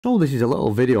So this is a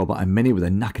little video about a Mini with a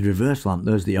knackered reverse lamp.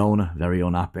 There's the owner, very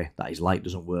unhappy that his light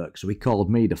doesn't work. So he called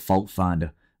me the fault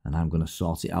finder and I'm going to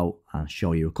sort it out and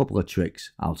show you a couple of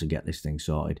tricks how to get this thing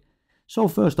sorted. So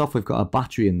first off, we've got a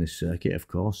battery in this circuit, of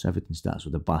course. Everything starts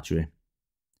with a battery.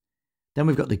 Then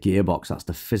we've got the gearbox, that's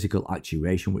the physical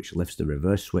actuation which lifts the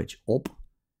reverse switch up.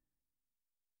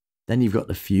 Then you've got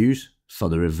the fuse for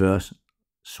the reverse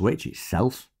switch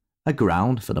itself, a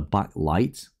ground for the back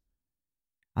light,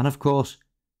 and of course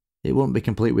it wouldn't be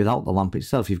complete without the lamp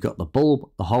itself. You've got the bulb,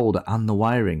 the holder and the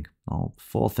wiring. Oh,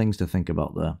 4 things to think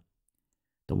about there.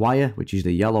 The wire, which is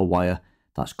the yellow wire,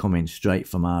 that's coming straight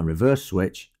from our reverse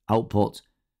switch output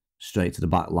straight to the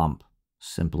back lamp.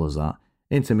 Simple as that.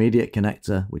 Intermediate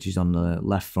connector, which is on the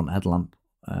left front headlamp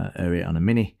area on a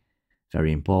Mini.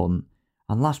 Very important.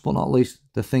 And last but not least,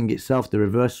 the thing itself, the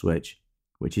reverse switch,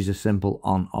 which is a simple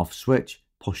on-off switch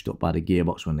pushed up by the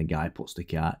gearbox when the guy puts the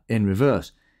car in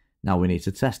reverse. Now we need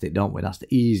to test it, don't we? That's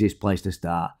the easiest place to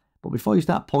start. But before you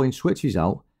start pulling switches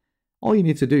out, all you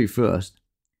need to do first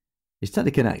is take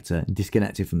the connector and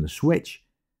disconnect it from the switch.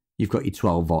 You've got your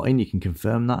 12 volt in, you can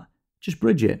confirm that. Just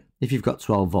bridge it. If you've got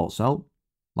 12 volts out,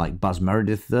 like Baz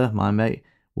Meredith there, my mate,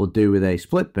 will do with a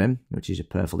split pin, which is a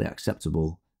perfectly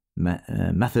acceptable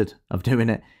method of doing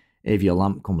it. If your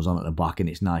lamp comes on at the back and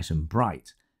it's nice and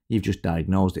bright, you've just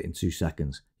diagnosed it in 2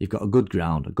 seconds. You've got a good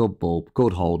ground, a good bulb,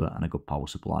 good holder and a good power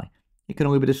supply. It can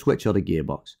only be the switch or the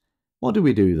gearbox. What do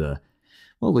we do there?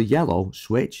 Well, the yellow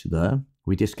switch there,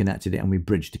 we disconnected it and we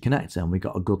bridged the connector and we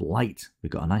got a good light. We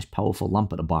got a nice powerful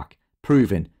lamp at the back,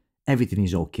 proving everything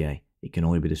is okay. It can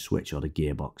only be the switch or the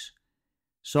gearbox.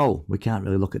 So we can't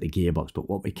really look at the gearbox, but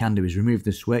what we can do is remove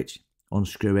the switch,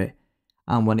 unscrew it,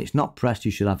 and when it's not pressed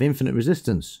you should have infinite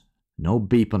resistance. No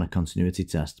beep on a continuity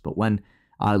test, but when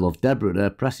I Love Deborah there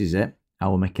presses it,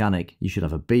 our mechanic, you should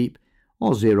have a beep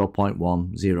or 0.1,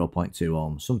 0.2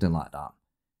 ohms, something like that.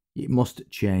 It must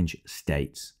change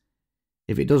states.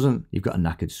 If it doesn't, you've got a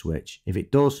knackered switch. If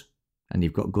it does, and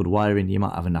you've got good wiring, you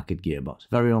might have a knackered gearbox.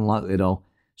 Very unlikely though,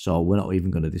 so we're not even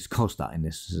going to discuss that in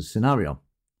this scenario.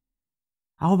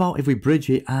 How about if we bridge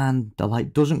it and the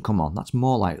light doesn't come on? That's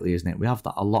more likely, isn't it? We have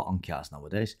that a lot on cars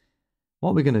nowadays.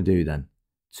 What are we going to do then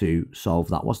to solve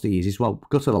that? What's the easiest? Well,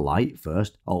 go to the light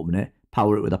first, open it,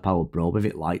 power it with a power probe. If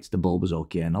it lights, the bulb is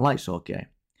okay and the light's okay.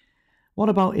 What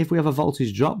about if we have a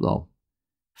voltage drop though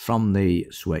from the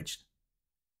switch?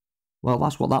 Well,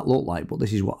 that's what that looked like, but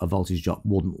this is what a voltage drop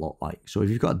wouldn't look like. So if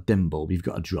you've got a dim bulb, you've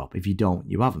got a drop. If you don't,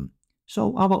 you haven't.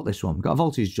 So how about this one? We've got a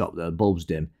voltage drop there, bulb's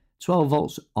dim, 12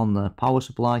 volts on the power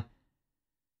supply,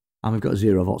 and we've got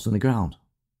 0 volts on the ground.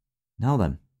 Now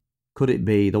then, could it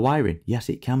be the wiring? Yes,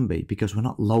 it can be, because we're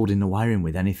not loading the wiring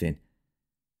with anything.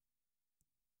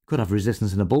 Could have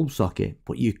resistance in a bulb socket,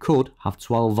 but you could have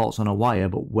 12 volts on a wire,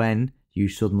 but when you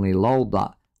suddenly load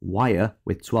that wire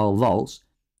with 12 volts,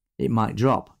 it might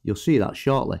drop. You'll see that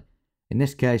shortly. In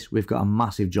this case, we've got a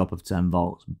massive drop of 10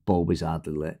 volts. Bulb is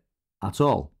hardly lit at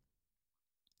all.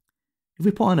 If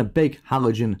we put on a big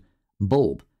halogen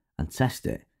bulb and test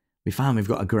it, we find we've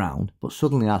got a ground, but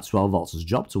suddenly our 12 volts has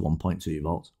dropped to 1.2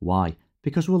 volts. Why?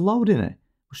 Because we're loading it,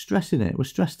 we're stressing it, we're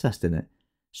stress testing it.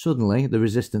 Suddenly the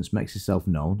resistance makes itself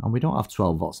known and we don't have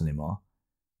 12 volts anymore.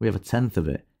 We have a tenth of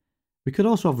it. We could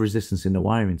also have resistance in the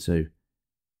wiring too.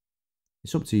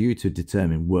 It's up to you to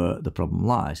determine where the problem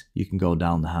lies. You can go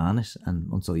down the harness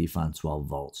and until you find 12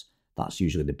 volts. That's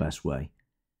usually the best way.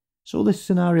 So this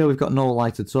scenario, we've got no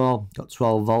light at all, got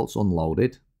 12 volts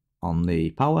unloaded on the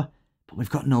power, but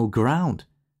we've got no ground.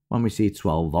 When we see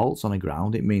 12 volts on a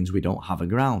ground, it means we don't have a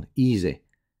ground. Easy.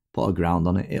 Put a ground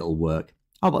on it, it'll work.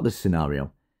 How about this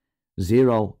scenario?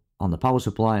 0 on the power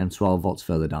supply and 12 volts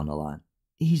further down the line.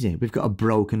 Easy. We've got a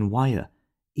broken wire.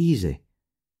 Easy.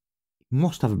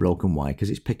 Must have a broken wire because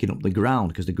it's picking up the ground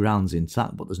because the ground's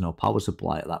intact, but there's no power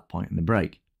supply at that point in the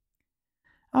break.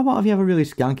 How about if you have a really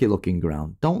skanky looking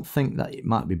ground? Don't think that it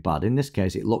might be bad. In this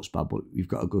case, it looks bad, but you've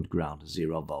got a good ground,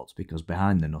 0 volts, because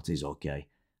behind the nut is okay.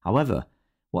 However,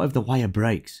 what if the wire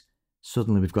breaks?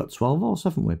 Suddenly we've got 12 volts,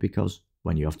 haven't we? Because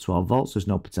when you have 12 volts, there's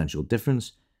no potential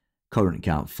difference. Current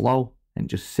can't flow and it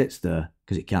just sits there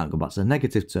because it can't go back to the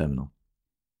negative terminal.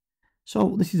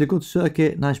 So this is a good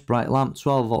circuit, nice bright lamp,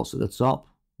 12 volts at the top,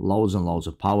 loads and loads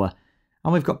of power.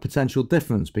 And we've got potential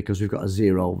difference because we've got a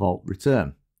 0 volt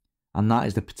return. And that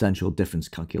is the potential difference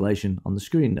calculation on the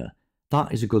screen there.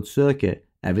 That is a good circuit.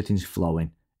 Everything's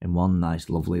flowing in one nice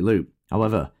lovely loop.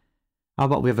 However, how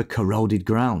about we have a corroded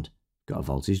ground? Got a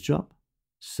voltage drop.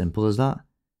 Simple as that.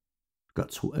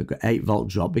 We've got 8 volt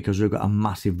drop because we've got a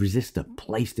massive resistor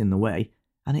placed in the way.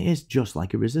 And it is just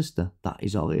like a resistor. That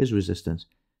is all it is, resistance.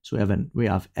 So we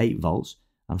have 8 volts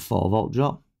and 4 volt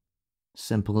drop.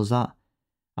 Simple as that.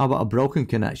 How about a broken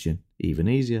connection? Even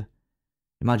easier.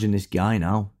 Imagine this guy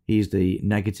now. He's the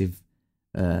negative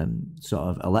sort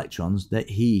of electrons that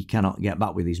he cannot get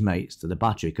back with his mates to the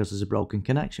battery because there's a broken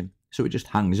connection. So it just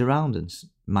hangs around and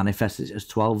manifests it as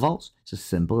 12 volts. It's as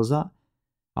simple as that.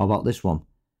 How about this one?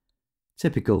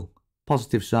 Typical.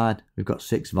 Positive side, we've got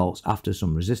 6 volts after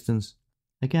some resistance.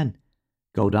 Again,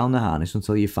 go down the harness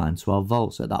until you find 12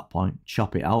 volts. At that point,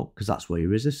 chop it out because that's where your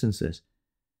resistance is.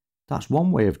 That's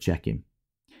one way of checking.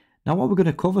 Now what we're going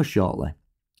to cover shortly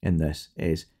in this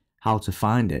is how to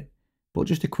find it. But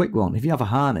just a quick one. If you have a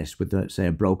harness with, say,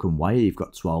 a broken wire, you've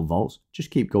got 12 volts, just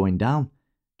keep going down.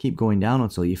 Keep going down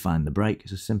until you find the break.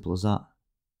 It's as simple as that.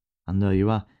 And there you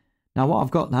are. Now what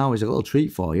I've got now is a little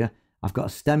treat for you. I've got a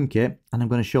stem kit and I'm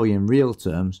going to show you in real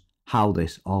terms how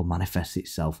this all manifests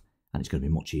itself, and it's going to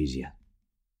be much easier.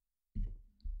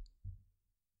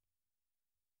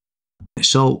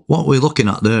 So what we're looking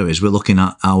at there is we're looking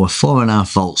at our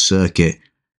 4.5 volt circuit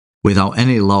without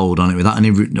any load on it, without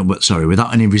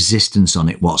any resistance on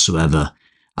it whatsoever.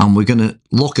 And we're going to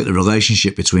look at the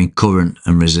relationship between current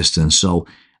and resistance. So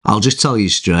I'll just tell you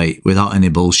straight, without any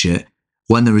bullshit,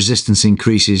 when the resistance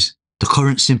increases, the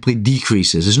current simply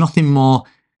decreases. There's nothing more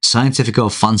scientific or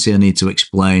fancy I need to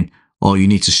explain or you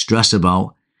need to stress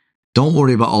about. Don't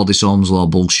worry about all this Ohm's law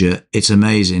bullshit. It's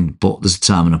amazing, but there's a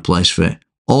time and a place for it.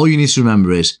 All you need to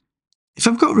remember is, if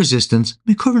I've got resistance,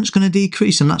 my current's going to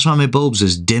decrease, and that's why my bulb's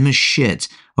as dim as shit.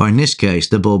 Or in this case,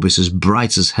 the bulb is as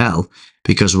bright as hell,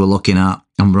 because we're looking at,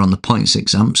 and we're on the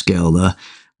 0.6 amp scale there,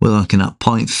 we're looking at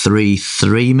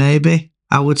 0.33 maybe,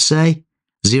 I would say.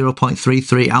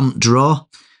 0.33 amp draw.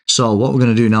 So what we're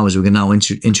going to do now is we're going to now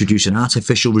introduce an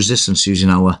artificial resistance using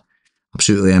our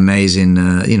absolutely amazing,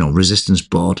 resistance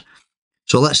board.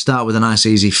 So let's start with a nice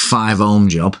easy 5 ohm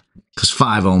job, because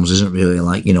 5 ohms isn't really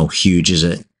like, huge, is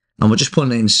it? And we're just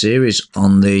putting it in series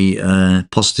on the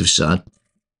positive side.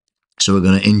 So we're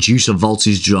going to induce a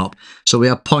voltage drop. So we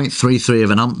had 0.33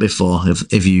 of an amp before,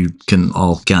 if you can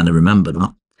all kind of remember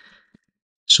that.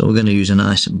 So we're going to use a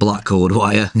nice black cord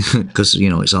wire, because,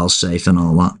 it's all safe and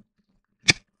all that.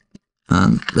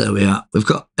 And there we are. We've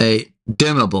got a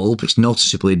dimmer bulb. It's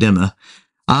noticeably dimmer.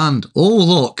 And, oh,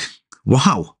 look.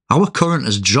 Wow. Our current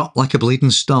has dropped like a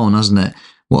bleeding stone, hasn't it?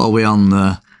 What are we on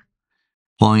there?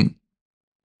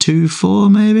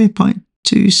 0.24 maybe?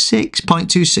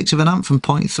 0.26 of an amp from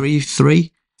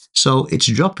 0.33. So it's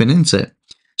dropping, isn't it?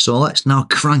 So let's now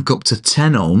crank up to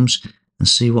 10 ohms and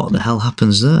see what the hell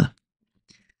happens there.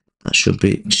 That should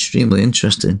be extremely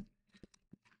interesting.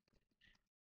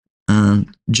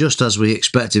 And just as we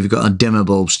expected, we've got a dimmer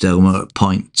bulb still. We're at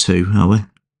 0.2, are we?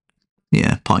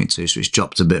 Yeah, 0.2, so it's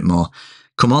dropped a bit more.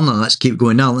 Come on then, let's keep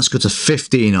going down. Let's go to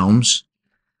 15 ohms.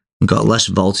 We've got less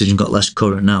voltage and got less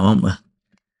current now, haven't we?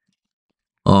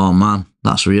 Oh man,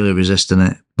 that's really resisting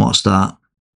it. What's that?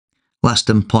 Less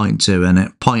than 0.2 in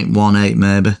it. 0.18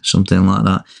 maybe, something like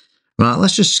that. Right,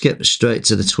 let's just skip straight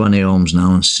to the 20 ohms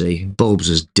now and see. Bulb's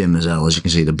as dim as hell. As you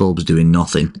can see, the bulb's doing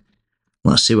nothing.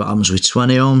 Let's see what happens with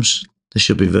 20 ohms. There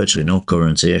should be virtually no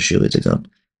current here, surely to God.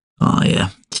 Oh yeah.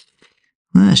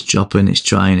 It's dropping, it's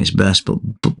trying its best, but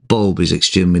bulb is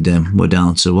extremely dim. We're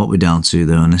down to what we're down to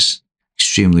there on this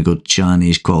extremely good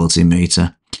Chinese quality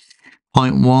meter.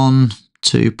 0.12,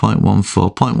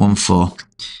 0.14, 0.14.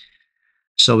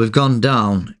 So we've gone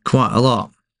down quite a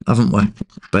lot, haven't we,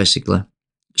 basically?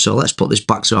 So let's put this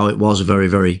back to how it was very,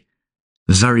 very,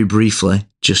 very briefly,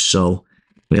 just so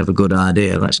we have a good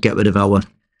idea. Let's get rid of our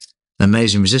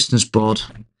amazing resistance board.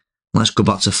 Let's go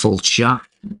back to full chat.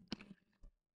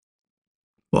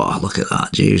 Wow, look at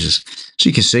that, Jesus. So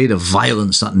you can see the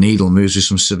violence, that needle moves with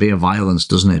some severe violence,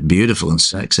 doesn't it? Beautiful and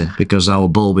sexy, because our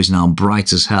bulb is now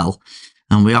bright as hell,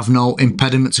 and we have no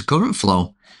impediment to current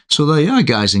flow. So there you are,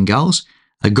 guys and gals.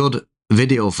 A good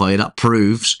video for you that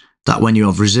proves that when you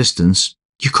have resistance,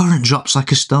 your current drops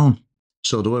like a stone.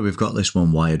 So the way we've got this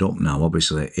one wired up now,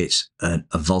 obviously, it's a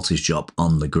voltage drop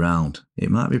on the ground. It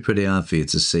might be pretty hard for you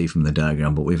to see from the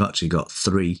diagram, but we've actually got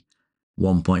 3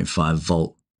 1.5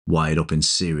 volt wired up in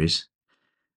series,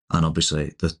 and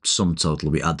obviously the sum total,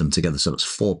 we add them together, so it's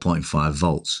 4.5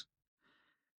 volts.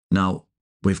 Now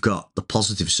we've got the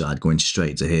positive side going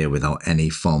straight to here without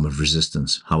any form of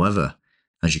resistance. However,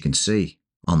 as you can see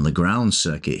on the ground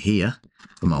circuit here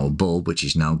from our bulb, which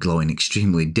is now glowing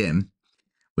extremely dim,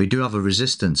 we do have a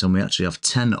resistance, and we actually have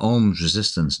 10 ohms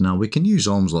resistance. Now we can use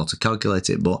Ohm's law to calculate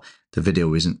it, but the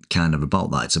video isn't kind of about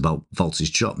that. It's about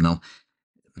voltage drop. Now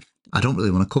I don't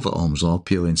really want to cover Ohm's law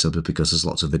purely and simply because there's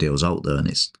lots of videos out there and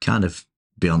it's kind of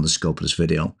beyond the scope of this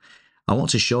video. I want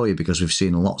to show you because we've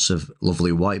seen lots of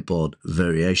lovely whiteboard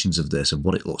variations of this and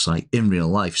what it looks like in real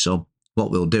life. So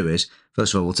what we'll do is,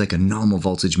 first of all, we'll take a normal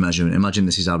voltage measurement. Imagine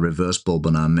this is our reverse bulb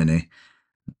on our Mini.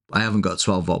 I haven't got a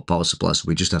 12-volt power supply, so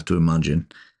we just have to imagine.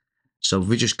 So if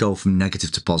we just go from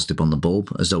negative to positive on the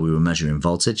bulb, as though we were measuring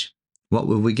voltage, what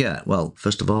will we get? Well,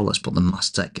 first of all, let's put the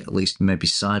Mastec at least maybe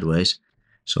sideways,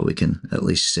 so we can at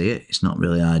least see it. It's not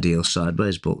really ideal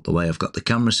sideways, but the way I've got the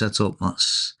camera set up,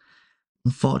 that's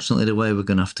unfortunately the way we're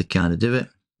going to have to kind of do it.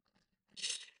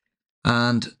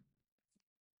 And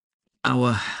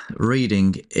our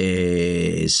reading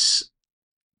is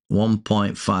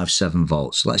 1.57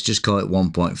 volts. Let's just call it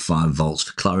 1.5 volts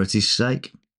for clarity's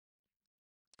sake.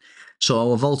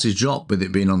 So our voltage drop with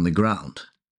it being on the ground,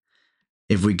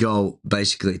 if we go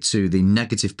basically to the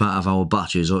negative part of our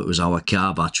battery, so it was our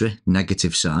car battery,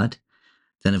 negative side,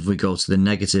 then if we go to the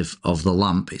negative of the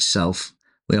lamp itself,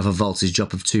 we have a voltage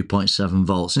drop of 2.7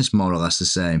 volts. And it's more or less the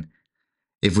same.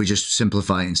 If we just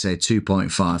simplify it and say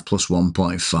 2.5 plus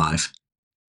 1.5,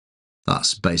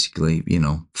 that's basically,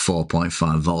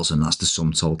 4.5 volts, and that's the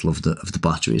sum total of the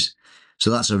batteries.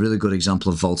 So that's a really good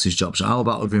example of voltage drop. So how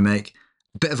about if we make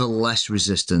a bit of a less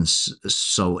resistance,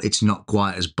 so it's not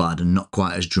quite as bad and not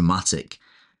quite as dramatic.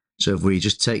 So if we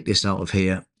just take this out of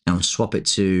here and swap it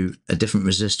to a different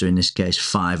resistor, in this case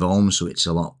 5 ohms, so it's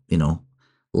a lot,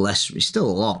 less, it's still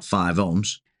a lot, 5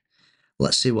 ohms.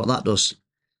 Let's see what that does.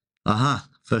 Aha,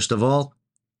 first of all,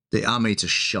 the ammeter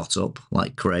shot up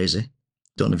like crazy.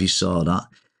 Don't know if you saw that,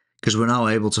 because we're now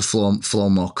able to flow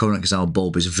more current because our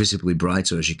bulb is visibly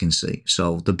brighter, as you can see.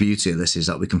 So the beauty of this is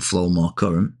that we can flow more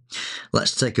current.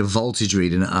 Let's take a voltage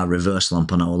reading at our reverse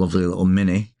lamp on our lovely little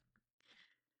Mini.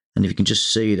 And if you can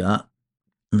just see that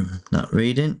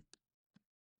reading,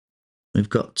 we've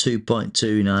got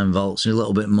 2.29 volts, a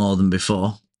little bit more than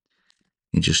before.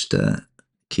 You just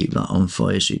keep that on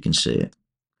for you so you can see it.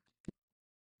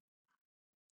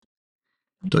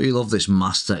 Don't you love this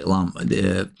Mastec lamp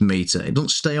meter? It doesn't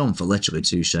stay on for literally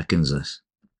 2 seconds, this.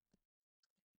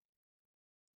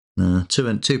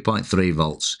 2.3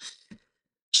 volts.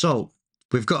 So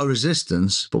we've got a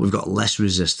resistance, but we've got less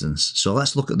resistance. So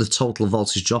let's look at the total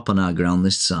voltage drop on our ground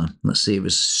this time. Let's see if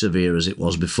it's as severe as it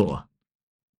was before.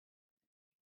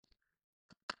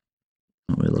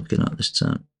 What are we looking at this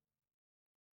time?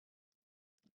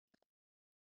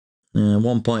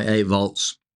 1.8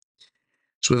 volts.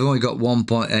 So we've only got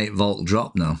 1.8 volt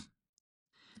drop now.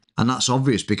 And that's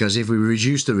obvious, because if we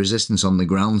reduce the resistance on the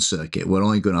ground circuit, we're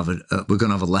only going to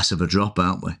have a less of a drop,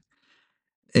 aren't we?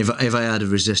 If I had a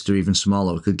resistor even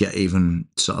smaller, we could get even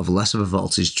sort of less of a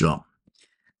voltage drop.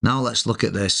 Now let's look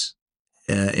at this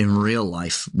in real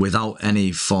life without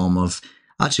any form of...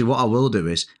 Actually, what I will do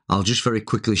is I'll just very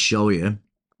quickly show you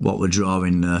what we're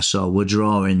drawing there. So we're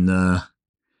drawing the...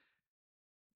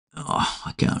 Oh,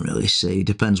 I can't really see.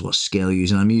 Depends what scale you're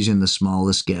using. I'm using the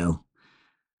smaller scale.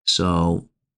 So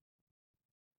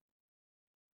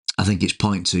I think it's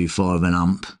 0.24 of an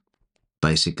amp,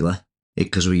 basically,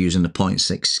 because we're using the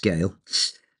 0.6 scale.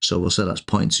 So we'll say that's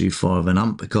 0.24 of an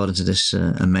amp according to this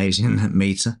amazing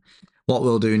meter. What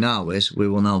we'll do now is we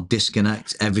will now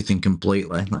disconnect everything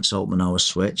completely. Let's open our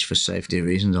switch for safety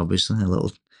reasons, obviously, a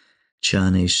little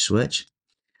Chinese switch.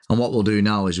 And what we'll do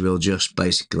now is we'll just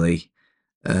basically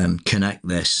connect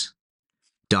this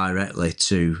directly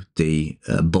to the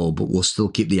bulb, but we'll still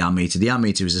keep the ammeter. The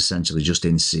ammeter is essentially just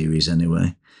in series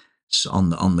anyway. So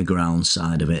on the ground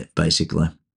side of it, basically.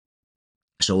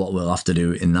 So what we'll have to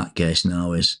do in that case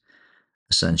now is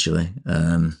essentially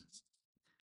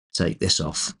take this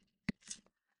off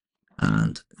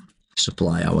and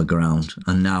supply our ground.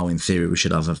 And now in theory we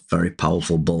should have a very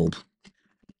powerful bulb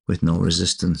with no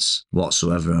resistance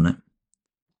whatsoever on it.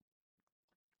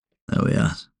 There we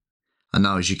are. And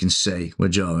now, as you can see, we're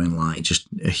drawing like just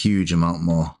a huge amount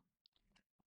more.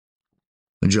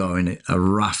 We're drawing a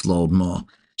raft load more.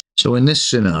 So in this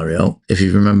scenario, if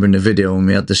you remember in the video when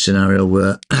we had the scenario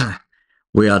where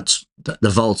we had the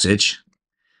voltage,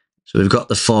 so we've got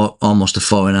the almost a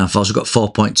 4.5 volts, we've got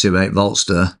 4.28 volts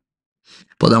there.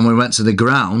 But then we went to the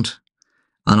ground,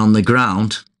 and on the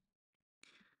ground,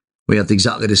 we had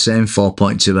exactly the same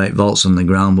 4.28 volts on the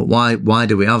ground. But why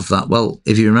do we have that? Well,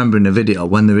 if you remember in the video,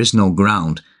 when there is no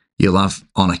ground, you'll have,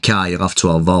 on a car, you'll have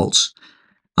 12 volts.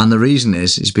 And the reason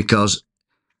is because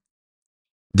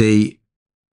the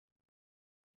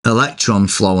electron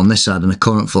flow on this side and the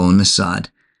current flow on this side,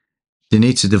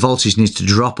 the voltage needs to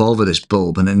drop over this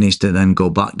bulb, and it needs to then go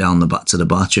back down the back to the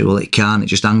battery. Well, it can't. It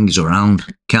just hangs around.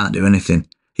 Can't do anything.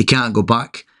 It can't go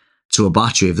back to a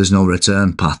battery if there's no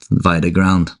return path via the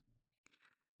ground.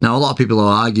 Now, a lot of people will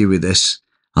argue with this,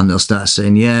 and they'll start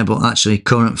saying, yeah, but actually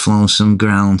current flows from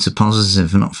ground to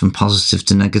positive, not from positive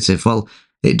to negative. Well,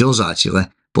 it does actually,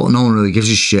 but no one really gives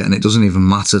a shit, and it doesn't even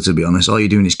matter, to be honest. All you're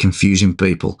doing is confusing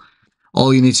people.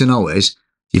 All you need to know is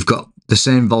you've got the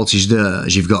same voltage there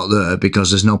as you've got there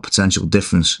because there's no potential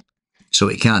difference. So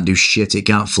it can't do shit, it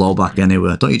can't flow back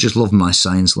anywhere. Don't you just love my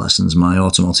science lessons, my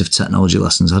automotive technology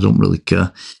lessons? I don't really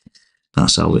care.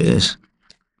 That's how it is.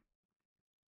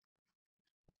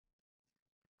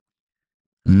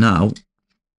 Now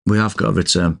we have got a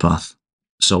return path,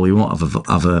 so we won't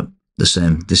have this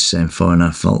same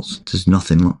 4.5 volts. There's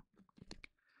nothing. Look,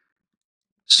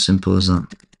 simple as that.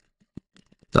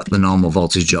 That's the normal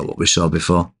voltage drop what we saw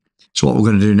before. So what we're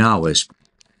going to do now is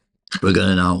we're going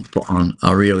to now put on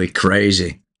a really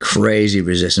crazy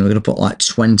resistance. We're going to put like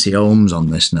 20 ohms on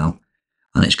this now,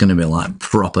 and it's going to be like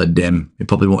proper dim. It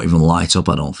probably won't even light up,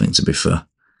 I don't think, to be fair.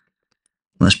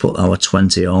 Let's put our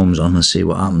 20 ohms on and see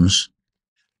what happens.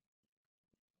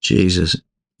 Jesus,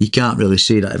 you can't really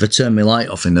see that. If I turn my light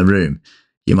off in the room,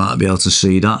 you might be able to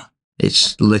see that.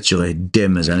 It's literally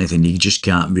dim as anything. You just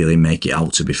can't really make it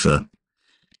out, to be fair.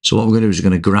 So what we're going to do is we're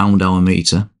going to ground our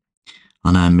meter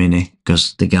on our mini,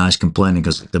 because the guy's complaining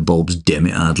because the bulb's dim,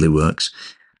 it hardly works.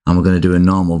 And we're going to do a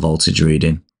normal voltage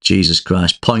reading. Jesus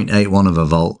Christ, 0.81 of a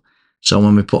volt. So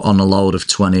when we put on a load of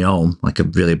 20 ohm, like a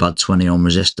really bad 20 ohm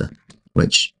resistor,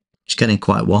 which is getting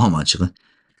quite warm actually,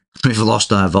 we've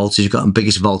lost our voltage. You've got the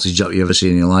biggest voltage drop you ever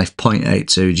seen in your life,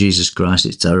 0.82. Jesus Christ,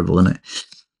 it's terrible, isn't it?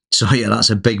 So yeah, that's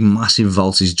a big, massive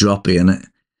voltage drop here, isn't it?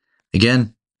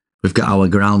 Again, we've got our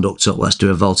ground hooked up. Let's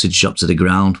do a voltage drop to the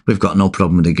ground. We've got no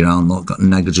problem with the ground. We've got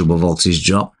negligible voltage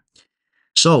drop.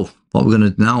 So what we're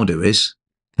going to now do is,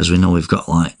 because we know we've got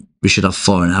like, we should have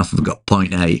 4.5, we've got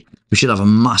 0.8. We should have a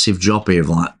massive drop here of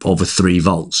like over 3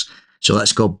 volts. So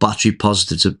let's go battery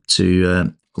positive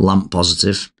to lamp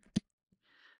positive.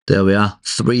 There we are,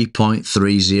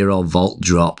 3.30 volt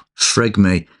drop. Frig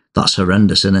me, that's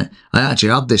horrendous, isn't it? I actually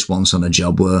had this once on a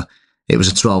job where it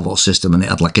was a 12 volt system and it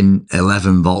had like an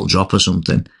 11 volt drop or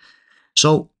something.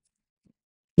 So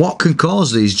what can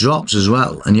cause these drops as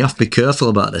well, and you have to be careful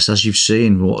about this, as you've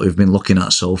seen what we've been looking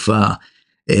at so far,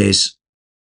 is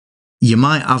you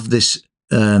might have this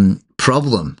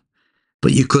problem,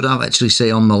 but you could have actually,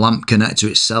 say, on the lamp connector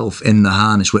itself in the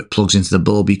harness where it plugs into the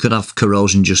bulb, you could have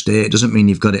corrosion just here. It doesn't mean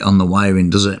you've got it on the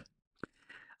wiring, does it?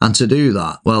 And to do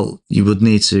that, well, you would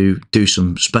need to do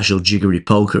some special jiggery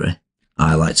pokery,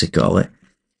 I like to call it.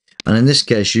 And in this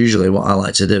case, usually what I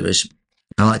like to do is,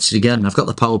 again, I've got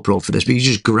the power probe for this, but you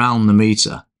just ground the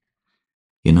meter,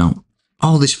 you know.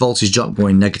 All this voltage drop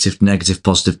going negative, negative,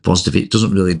 positive, positive, it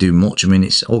doesn't really do much. I mean,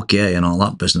 it's okay and all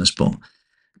that business, but,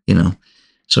 you know.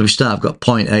 So we start, I've got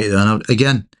 0.8 there, and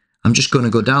again, I'm just going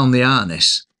to go down the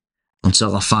harness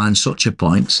until I find such a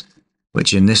point,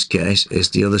 which in this case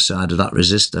is the other side of that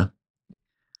resistor,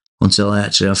 until I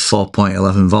actually have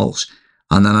 4.11 volts.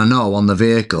 And then I know on the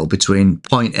vehicle between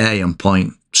point A and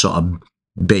point sort of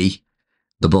B,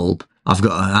 the bulb, I've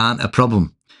got a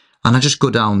problem. And I just go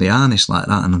down the harness like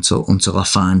that, and until I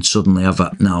find suddenly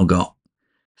I've now got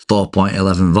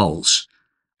 4.11 volts.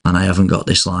 And I haven't got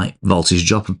this like voltage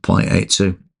drop of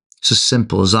 0.82. It's as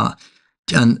simple as that.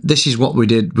 And this is what we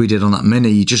did on that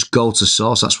Mini. You just go to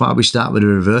source. That's why we start with a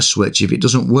reverse switch. If it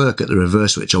doesn't work at the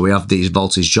reverse switch, or we have these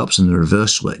voltage drops in the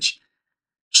reverse switch,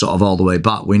 sort of all the way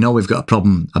back, we know we've got a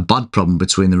problem, a bad problem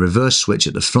between the reverse switch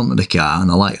at the front of the car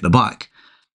and the light at the back.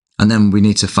 And then we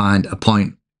need to find a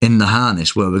point in the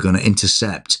harness where we're going to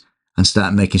intercept and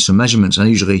start making some measurements. And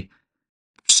usually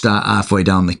start halfway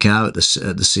down the car at the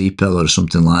C pillar or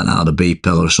something like that, or the B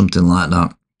pillar or something like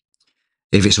that,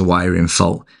 if it's a wiring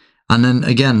fault. And then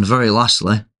again, very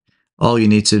lastly, all you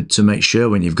need to make sure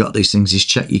when you've got these things is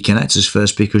check your connectors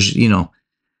first, because, you know,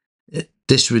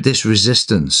 this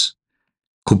resistance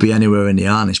could be anywhere in the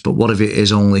harness, but what if it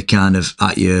is only kind of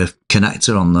at your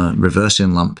connector on the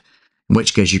reversing lamp, in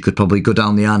which case you could probably go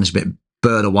down the harness a bit,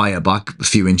 burn a wire back a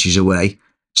few inches away,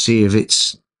 see if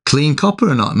it's clean copper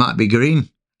or not. It might be green.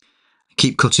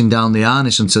 Keep cutting down the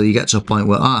harness until you get to a point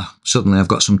where, suddenly I've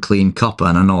got some clean copper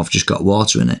and I know I've just got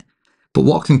water in it. But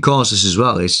what can cause this as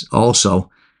well is also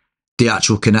the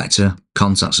actual connector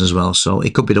contacts as well. So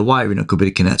it could be the wiring, it could be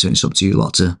the connector, and it's up to you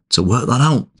lot to work that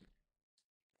out.